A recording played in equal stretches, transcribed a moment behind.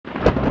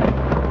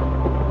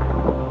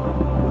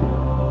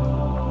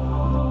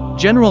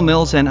General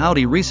Mills and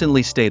Audi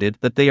recently stated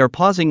that they are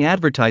pausing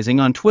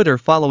advertising on Twitter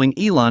following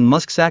Elon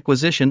Musk's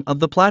acquisition of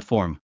the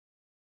platform.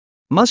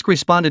 Musk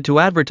responded to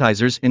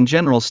advertisers in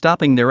general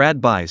stopping their ad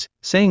buys,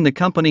 saying the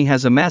company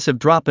has a massive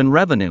drop in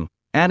revenue,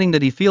 adding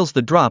that he feels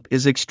the drop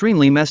is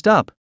extremely messed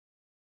up.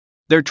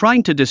 They're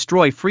trying to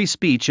destroy free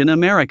speech in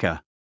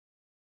America.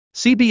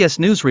 CBS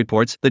News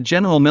reports that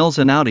General Mills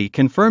and Audi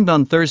confirmed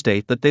on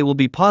Thursday that they will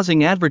be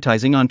pausing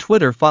advertising on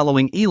Twitter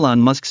following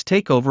Elon Musk's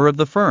takeover of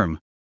the firm.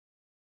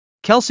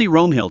 Kelsey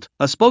Romehilt,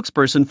 a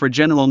spokesperson for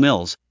General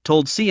Mills,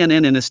 told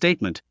CNN in a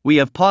statement, "We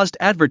have paused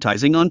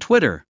advertising on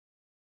Twitter.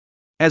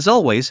 As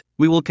always,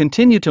 we will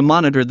continue to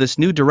monitor this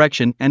new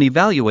direction and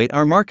evaluate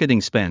our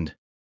marketing spend."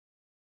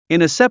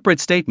 In a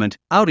separate statement,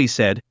 Audi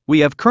said,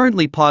 "We have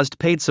currently paused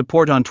paid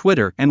support on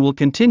Twitter and will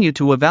continue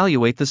to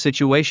evaluate the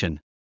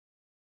situation."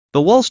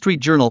 The Wall Street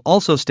Journal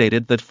also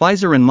stated that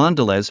Pfizer and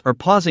Mondelez are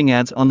pausing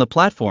ads on the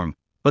platform,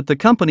 but the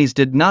companies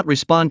did not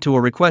respond to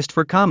a request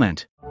for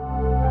comment.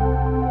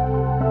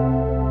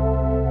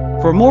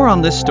 For more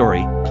on this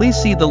story, please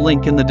see the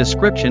link in the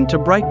description to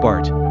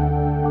Breitbart.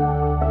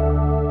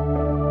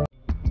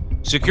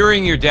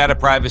 Securing your data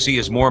privacy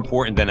is more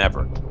important than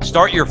ever.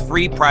 Start your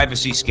free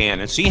privacy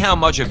scan and see how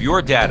much of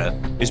your data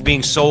is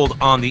being sold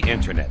on the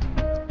internet.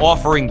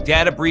 Offering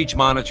data breach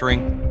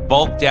monitoring,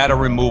 bulk data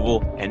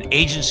removal, and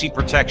agency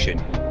protection,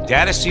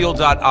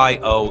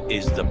 DataSeal.io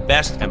is the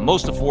best and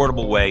most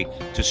affordable way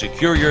to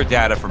secure your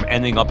data from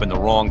ending up in the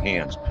wrong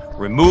hands.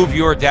 Remove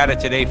your data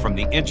today from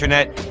the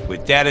internet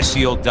with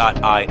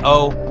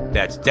DataSeal.io.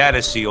 That's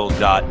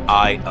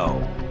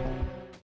DataSeal.io.